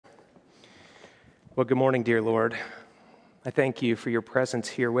Well, good morning, dear Lord. I thank you for your presence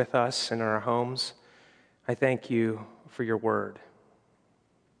here with us in our homes. I thank you for your word.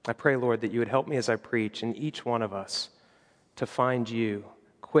 I pray, Lord, that you would help me as I preach, and each one of us to find you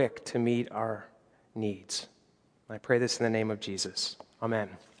quick to meet our needs. I pray this in the name of Jesus. Amen.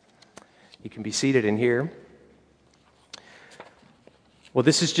 You can be seated in here. Well,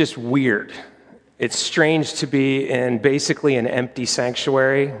 this is just weird. It's strange to be in basically an empty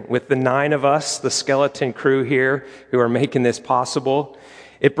sanctuary with the 9 of us, the skeleton crew here, who are making this possible.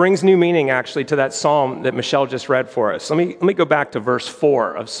 It brings new meaning, actually, to that psalm that Michelle just read for us. Let me go back to verse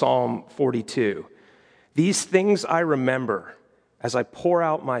 4 of Psalm 42. These things I remember as I pour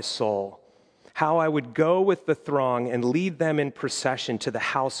out my soul, how I would go with the throng and lead them in procession to the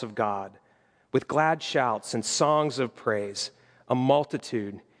house of God, with glad shouts and songs of praise, a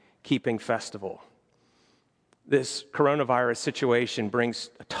multitude keeping festival. This coronavirus situation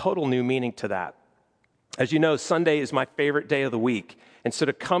brings a total new meaning to that. As you know, Sunday is my favorite day of the week, and so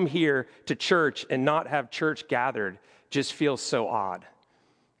to come here to church and not have church gathered just feels so odd.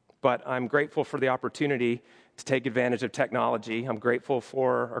 But I'm grateful for the opportunity to take advantage of technology. I'm grateful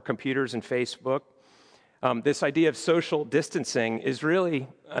for our computers and Facebook. This idea of social distancing is really,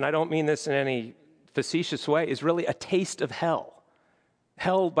 and I don't mean this in any facetious way, is really a taste of hell.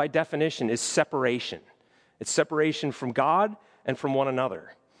 Hell, by definition, is separation. It's separation from God and from one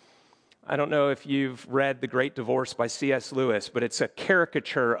another. I don't know if you've read The Great Divorce by C.S. Lewis, but it's a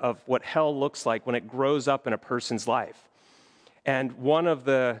caricature of what hell looks like when it grows up in a person's life. And one of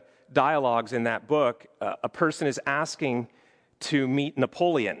the dialogues in that book, a person is asking to meet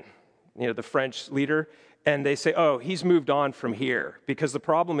Napoleon, the French leader, and they say, oh, he's moved on from here, because the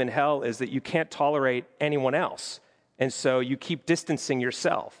problem in hell is that you can't tolerate anyone else. And so you keep distancing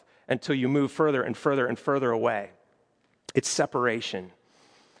yourself until you move further and further and further away. It's separation.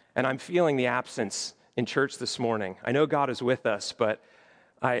 And I'm feeling the absence in church this morning. I know God is with us, but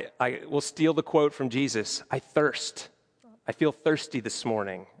I will steal the quote from Jesus. I thirst. I feel thirsty this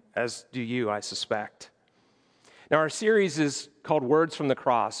morning, as do you, I suspect. Now, our series is called Words from the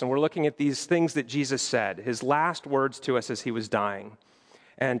Cross, and we're looking at these things that Jesus said, his last words to us as he was dying.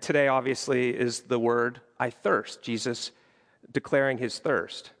 And today, obviously, is the word, I thirst, Jesus declaring his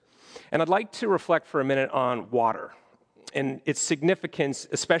thirst. And I'd like to reflect for a minute on water and its significance,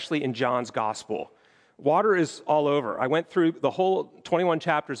 especially in John's gospel. Water is all over. I went through the whole 21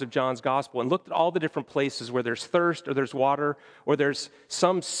 chapters of John's gospel and looked at all the different places where there's thirst or there's water or there's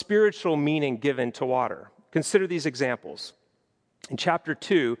some spiritual meaning given to water. Consider these examples. In chapter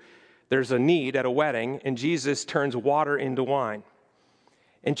 2, there's a need at a wedding, and Jesus turns water into wine.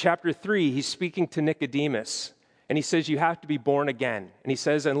 In chapter 3, he's speaking to Nicodemus, and he says, you have to be born again. And he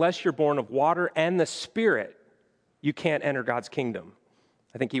says, unless you're born of water and the Spirit, you can't enter God's kingdom.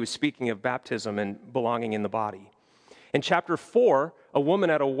 I think he was speaking of baptism and belonging in the body. In chapter 4, a woman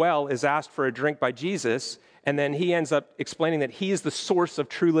at a well is asked for a drink by Jesus, and then he ends up explaining that he is the source of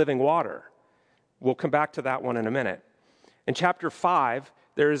true living water. We'll come back to that one in a minute. In chapter 5,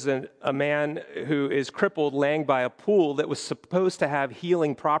 there's a man who is crippled laying by a pool that was supposed to have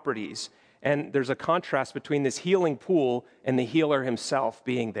healing properties. And there's a contrast between this healing pool and the healer himself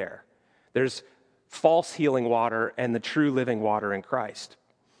being there. There's false healing water and the true living water in Christ.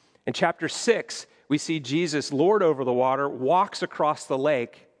 In chapter 6, we see Jesus, Lord over the water, walks across the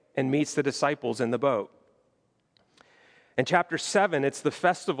lake and meets the disciples in the boat. In chapter 7, it's the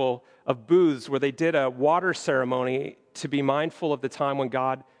festival of booths where they did a water ceremony to be mindful of the time when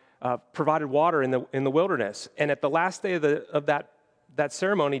God provided water in the wilderness. And at the last day of that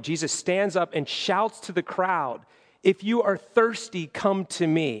ceremony, Jesus stands up and shouts to the crowd, if you are thirsty, come to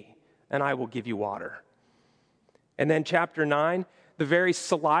me, and I will give you water. And then chapter 9, the very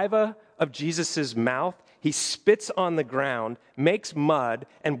saliva of Jesus' mouth, he spits on the ground, makes mud,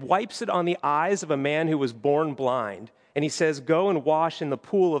 and wipes it on the eyes of a man who was born blind. And he says, go and wash in the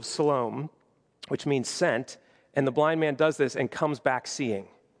pool of Siloam, which means sent. And the blind man does this and comes back seeing.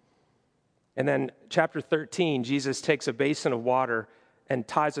 And then chapter 13, Jesus takes a basin of water and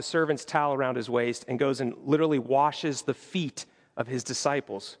ties a servant's towel around his waist and goes and literally washes the feet of his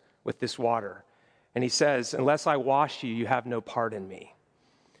disciples with this water. And he says, unless I wash you, you have no part in me.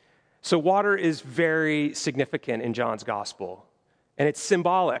 So water is very significant in John's gospel, and it's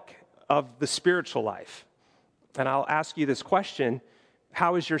symbolic of the spiritual life. And I'll ask you this question,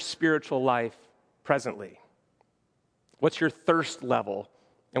 how is your spiritual life presently? What's your thirst level,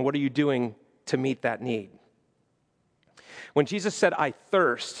 and what are you doing to meet that need? When Jesus said, I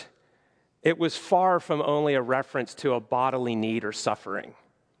thirst, it was far from only a reference to a bodily need or suffering.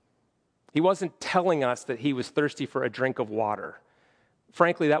 He wasn't telling us that he was thirsty for a drink of water.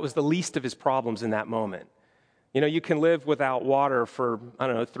 Frankly, that was the least of his problems in that moment. You know, you can live without water for,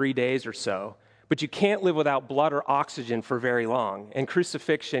 3 days or so, but you can't live without blood or oxygen for very long. And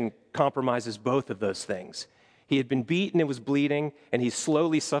crucifixion compromises both of those things. He had been beaten and was bleeding, and he's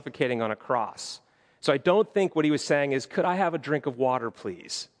slowly suffocating on a cross. So I don't think what he was saying is, could I have a drink of water,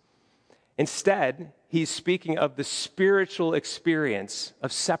 please? Instead, he's speaking of the spiritual experience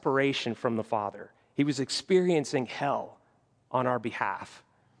of separation from the Father. He was experiencing hell on our behalf.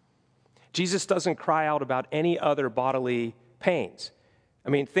 Jesus doesn't cry out about any other bodily pains. I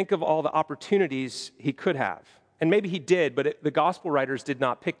mean, think of all the opportunities he could have. And maybe he did, but the gospel writers did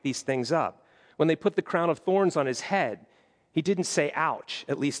not pick these things up. When they put the crown of thorns on his head, he didn't say, ouch,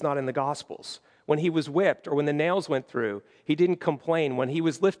 at least not in the Gospels. When he was whipped or when the nails went through, he didn't complain. When he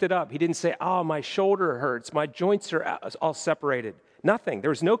was lifted up, he didn't say, oh, my shoulder hurts, my joints are all separated. Nothing. There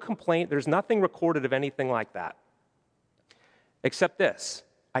was no complaint. There's nothing recorded of anything like that. Except this,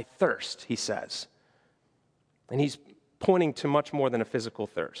 I thirst, he says. And he's pointing to much more than a physical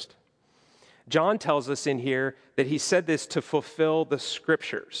thirst. John tells us in here that he said this to fulfill the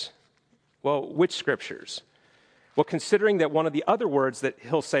scriptures. Well, which scriptures? Well, considering that one of the other words that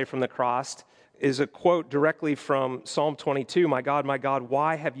he'll say from the cross is a quote directly from Psalm 22, my God,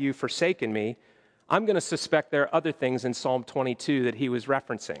 why have you forsaken me? I'm going to suspect there are other things in Psalm 22 that he was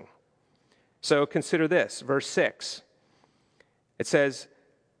referencing. So consider this, verse 6. It says,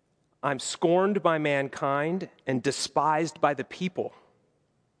 I'm scorned by mankind and despised by the people.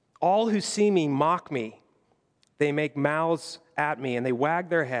 All who see me mock me. They make mouths at me and they wag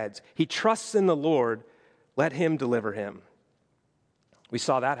their heads. He trusts in the Lord. Let him deliver him. We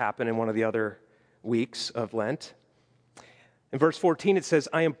saw that happen in one of the other weeks of Lent. In verse 14, it says,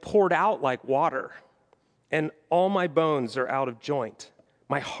 I am poured out like water, and all my bones are out of joint.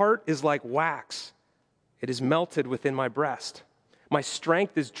 My heart is like wax. It is melted within my breast. My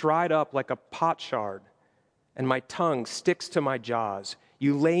strength is dried up like a potsherd, and my tongue sticks to my jaws.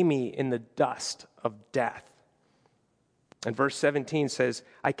 You lay me in the dust of death. And verse 17 says,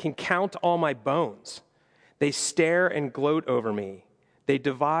 I can count all my bones. They stare and gloat over me. They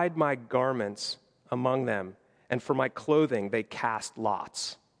divide my garments among them, and for my clothing they cast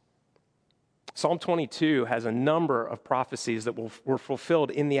lots. Psalm 22 has a number of prophecies that were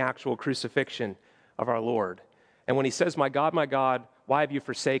fulfilled in the actual crucifixion of our Lord. And when he says, my God, why have you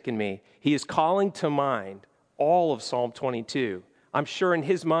forsaken me? He is calling to mind all of Psalm 22. I'm sure in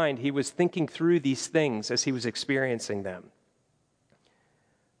his mind he was thinking through these things as he was experiencing them.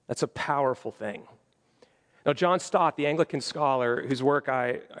 That's a powerful thing. Now, John Stott, the Anglican scholar whose work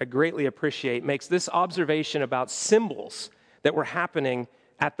I greatly appreciate, makes this observation about symbols that were happening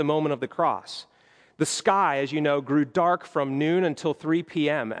at the moment of the cross. The sky, as you know, grew dark from noon until 3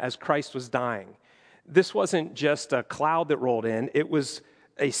 p.m. as Christ was dying. This wasn't just a cloud that rolled in. It was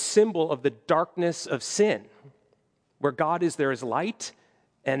a symbol of the darkness of sin. Where God is, there is light,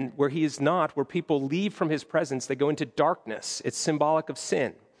 and where he is not, where people leave from his presence, they go into darkness. It's symbolic of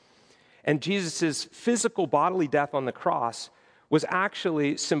sin. And Jesus' physical bodily death on the cross was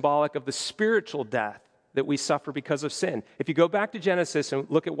actually symbolic of the spiritual death that we suffer because of sin. If you go back to Genesis and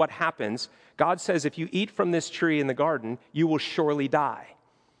look at what happens, God says, if you eat from this tree in the garden, you will surely die.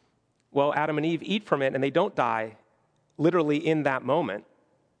 Well, Adam and Eve eat from it, and they don't die literally in that moment.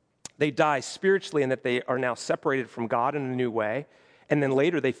 They die spiritually in that they are now separated from God in a new way. And then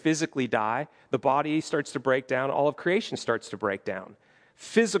later they physically die. The body starts to break down. All of creation starts to break down.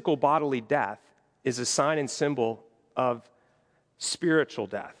 Physical bodily death is a sign and symbol of spiritual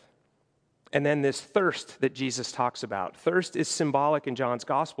death. And then this thirst that Jesus talks about. Thirst is symbolic in John's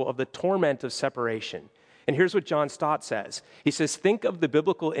gospel of the torment of separation. And here's what John Stott says. He says, think of the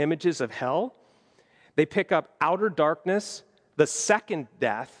biblical images of hell. They pick up outer darkness, the second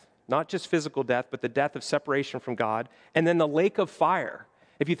death, not just physical death, but the death of separation from God, and then the lake of fire.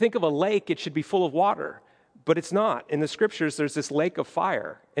 If you think of a lake, it should be full of water, but it's not. In the scriptures, there's this lake of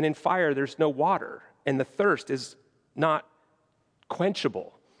fire, and in fire, there's no water, and the thirst is not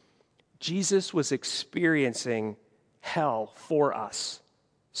quenchable. Jesus was experiencing hell for us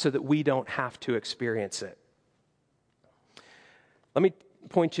so that we don't have to experience it. Let me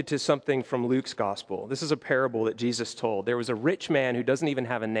point you to something from Luke's gospel. This is a parable that Jesus told. There was a rich man who doesn't even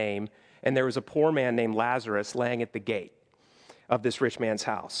have a name, and there was a poor man named Lazarus laying at the gate of this rich man's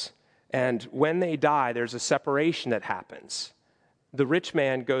house. And when they die, there's a separation that happens. The rich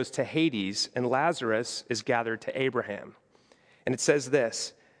man goes to Hades, and Lazarus is gathered to Abraham. And it says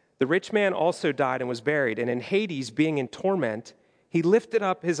this, the rich man also died and was buried, and in Hades, being in torment, he lifted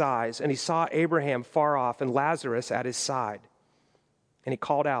up his eyes, and he saw Abraham far off and Lazarus at his side. And he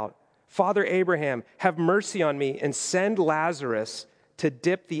called out, Father Abraham, have mercy on me and send Lazarus to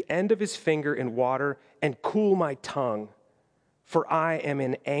dip the end of his finger in water and cool my tongue, for I am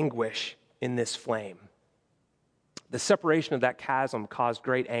in anguish in this flame." The separation of that chasm caused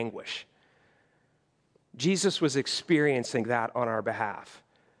great anguish. Jesus was experiencing that on our behalf.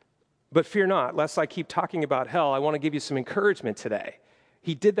 But fear not, lest I keep talking about hell, I want to give you some encouragement today.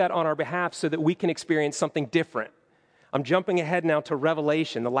 He did that on our behalf so that we can experience something different. I'm jumping ahead now to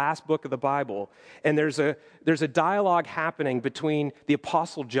Revelation, the last book of the Bible, and there's a dialogue happening between the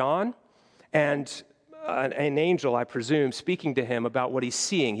Apostle John and an angel, I presume, speaking to him about what he's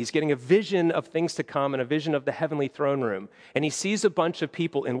seeing. He's getting a vision of things to come and a vision of the heavenly throne room. And he sees a bunch of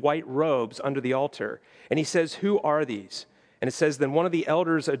people in white robes under the altar. And he says, "Who are these?" And it says, "Then one of the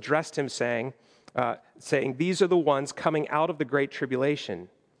elders addressed him saying, these are the ones coming out of the great tribulation.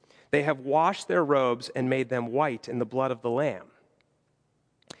 They have washed their robes and made them white in the blood of the Lamb."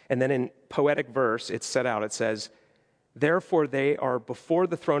 And then in poetic verse, it's set out. It says, "Therefore they are before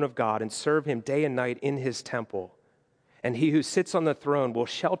the throne of God and serve him day and night in his temple. And he who sits on the throne will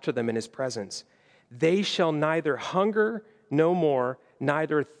shelter them in his presence. They shall neither hunger no more,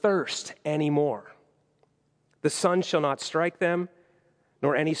 neither thirst any more. The sun shall not strike them,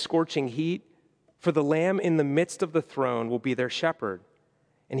 nor any scorching heat, for the Lamb in the midst of the throne will be their shepherd,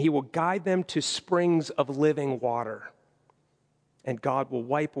 and he will guide them to springs of living water, and God will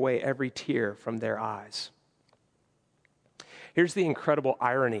wipe away every tear from their eyes." Here's the incredible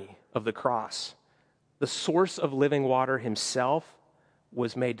irony of the cross. The source of living water himself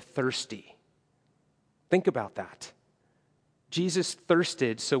was made thirsty. Think about that. Jesus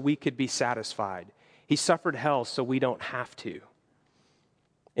thirsted so we could be satisfied. He suffered hell so we don't have to.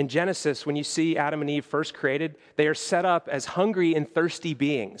 In Genesis, when you see Adam and Eve first created, they are set up as hungry and thirsty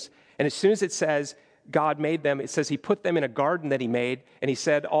beings. And as soon as it says God made them, it says he put them in a garden that he made, and he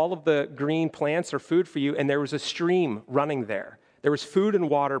said, all of the green plants are food for you, and there was a stream running there. There was food and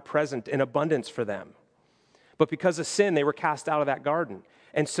water present in abundance for them. But because of sin, they were cast out of that garden.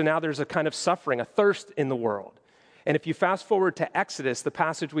 And so now there's a kind of suffering, a thirst in the world. And if you fast forward to Exodus, the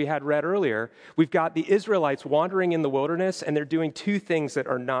passage we had read earlier, we've got the Israelites wandering in the wilderness, and they're doing two things that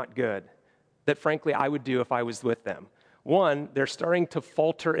are not good, that frankly I would do if I was with them. One, they're starting to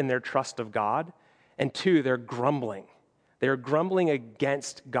falter in their trust of God. And two, they're grumbling. They're grumbling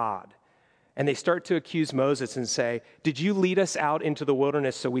against God. And they start to accuse Moses and say, "Did you lead us out into the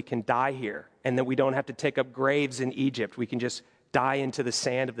wilderness so we can die here? And that we don't have to take up graves in Egypt. We can just die into the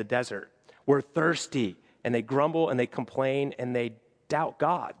sand of the desert. We're thirsty." And they grumble and they complain and they doubt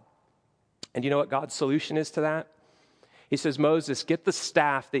God. And you know what God's solution is to that? He says, "Moses, get the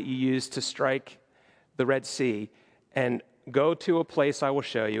staff that you used to strike the Red Sea and go to a place I will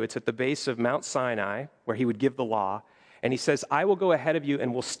show you. It's at the base of Mount Sinai where he would give the law. And he says, I will go ahead of you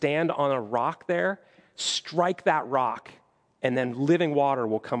and will stand on a rock there, strike that rock, and then living water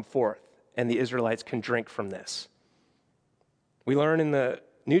will come forth and the Israelites can drink from this." We learn in the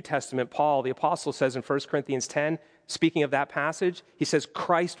New Testament, Paul, the apostle, says in 1 Corinthians 10, speaking of that passage, he says,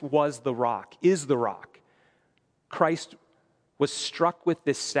 Christ was the rock, is the rock. Christ was struck with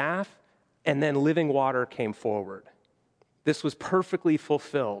this staff, and then living water came forward. This was perfectly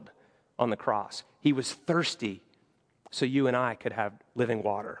fulfilled on the cross. He was thirsty, so you and I could have living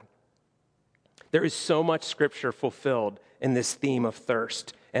water. There is so much scripture fulfilled in this theme of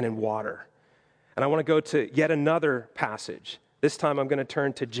thirst and in water. And I want to go to yet another passage. This time I'm going to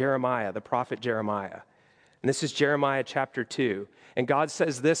turn to Jeremiah, the prophet Jeremiah. And this is Jeremiah chapter 2. And God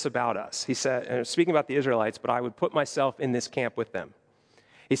says this about us. He said, and speaking about the Israelites, but I would put myself in this camp with them.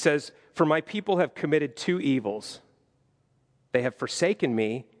 He says, "For my people have committed two evils. They have forsaken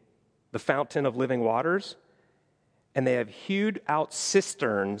me, the fountain of living waters, and they have hewed out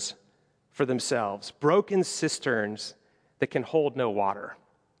cisterns for themselves, broken cisterns that can hold no water."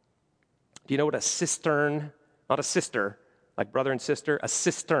 Do you know what a cistern, not a sister, like brother and sister, a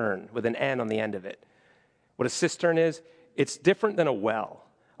cistern with an N on the end of it. What a cistern is, it's different than a well.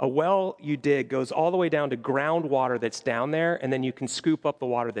 A well you dig goes all the way down to groundwater that's down there, and then you can scoop up the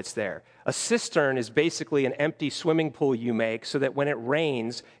water that's there. A cistern is basically an empty swimming pool you make so that when it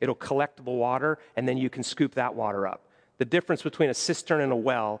rains, it'll collect the water, and then you can scoop that water up. The difference between a cistern and a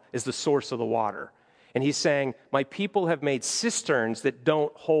well is the source of the water. And he's saying, my people have made cisterns that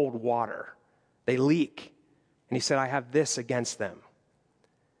don't hold water. They leak. And he said, I have this against them.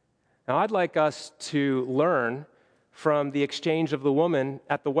 Now, I'd like us to learn from the exchange of the woman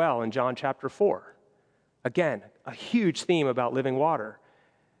at the well in John chapter 4. Again, a huge theme about living water.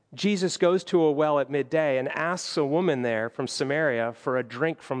 Jesus goes to a well at midday and asks a woman there from Samaria for a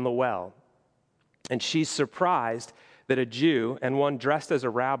drink from the well. And she's surprised that a Jew and one dressed as a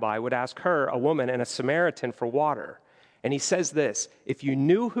rabbi would ask her, a woman and a Samaritan, for water. And he says this, if you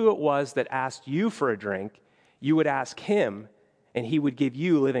knew who it was that asked you for a drink, you would ask him, and he would give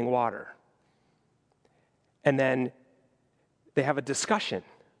you living water. And then they have a discussion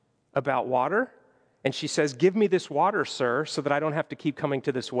about water. And she says, give me this water, sir, so that I don't have to keep coming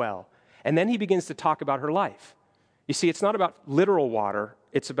to this well. And then he begins to talk about her life. You see, it's not about literal water,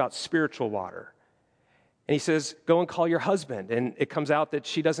 it's about spiritual water. And he says, go and call your husband. And it comes out that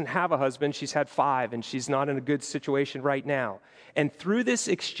she doesn't have a husband. She's had 5, and she's not in a good situation right now. And through this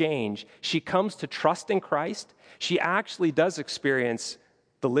exchange, she comes to trust in Christ. She actually does experience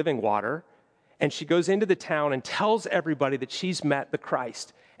the living water. And she goes into the town and tells everybody that she's met the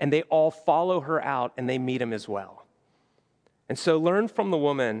Christ. And they all follow her out, and they meet him as well. And so learn from the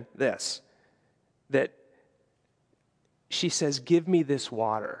woman this, that she says, give me this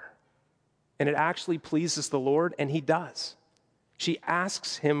water. And it actually pleases the Lord, and he does. She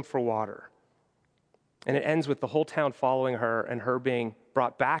asks him for water. And it ends with the whole town following her and her being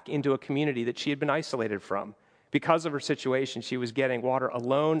brought back into a community that she had been isolated from. Because of her situation, she was getting water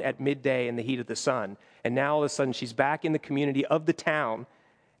alone at midday in the heat of the sun. And now all of a sudden she's back in the community of the town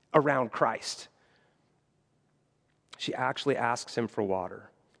around Christ. She actually asks him for water.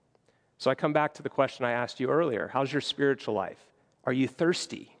 So I come back to the question I asked you earlier. How's your spiritual life? Are you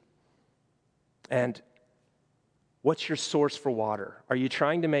thirsty? And what's your source for water? Are you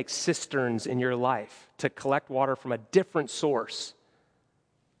trying to make cisterns in your life to collect water from a different source,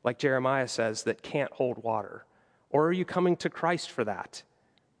 like Jeremiah says, that can't hold water? Or are you coming to Christ for that?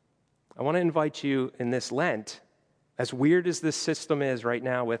 I want to invite you in this Lent, as weird as this system is right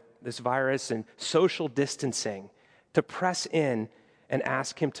now with this virus and social distancing, to press in and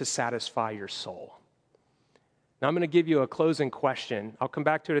ask him to satisfy your soul. Now, I'm going to give you a closing question. I'll come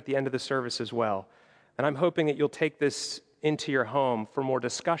back to it at the end of the service as well. And I'm hoping that you'll take this into your home for more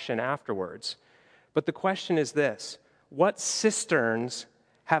discussion afterwards. But the question is this: what cisterns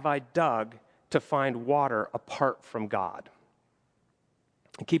have I dug to find water apart from God?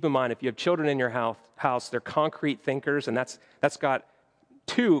 And keep in mind, if you have children in your house, they're concrete thinkers, and that's got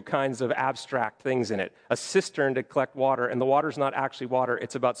 2 kinds of abstract things in it. A cistern to collect water, and the water's not actually water.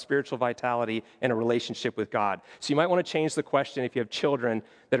 It's about spiritual vitality and a relationship with God. So you might want to change the question if you have children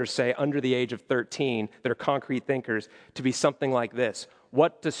that are, say, under the age of 13, that are concrete thinkers, to be something like this: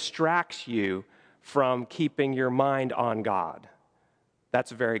 what distracts you from keeping your mind on God?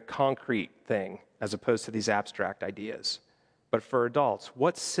 That's a very concrete thing, as opposed to these abstract ideas. But for adults,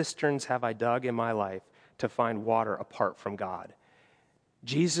 what cisterns have I dug in my life to find water apart from God?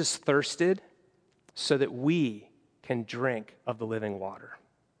 Jesus thirsted so that we can drink of the living water.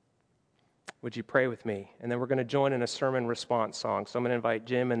 Would you pray with me? And then we're going to join in a sermon response song. So I'm going to invite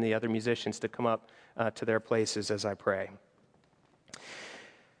Jim and the other musicians to come up to their places as I pray.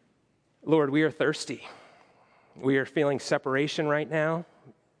 Lord, we are thirsty. We are feeling separation right now.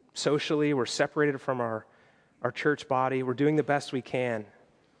 Socially, we're separated from our church body. We're doing the best we can.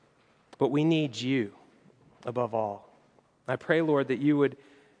 But we need you above all. I pray, Lord, that you would,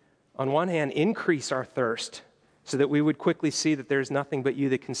 on one hand, increase our thirst so that we would quickly see that there's nothing but you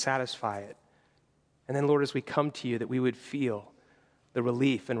that can satisfy it. And then, Lord, as we come to you, that we would feel the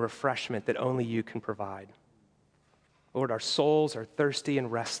relief and refreshment that only you can provide. Lord, our souls are thirsty and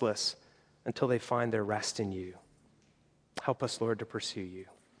restless until they find their rest in you. Help us, Lord, to pursue you.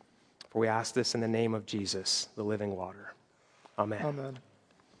 For we ask this in the name of Jesus, the living water. Amen. Amen.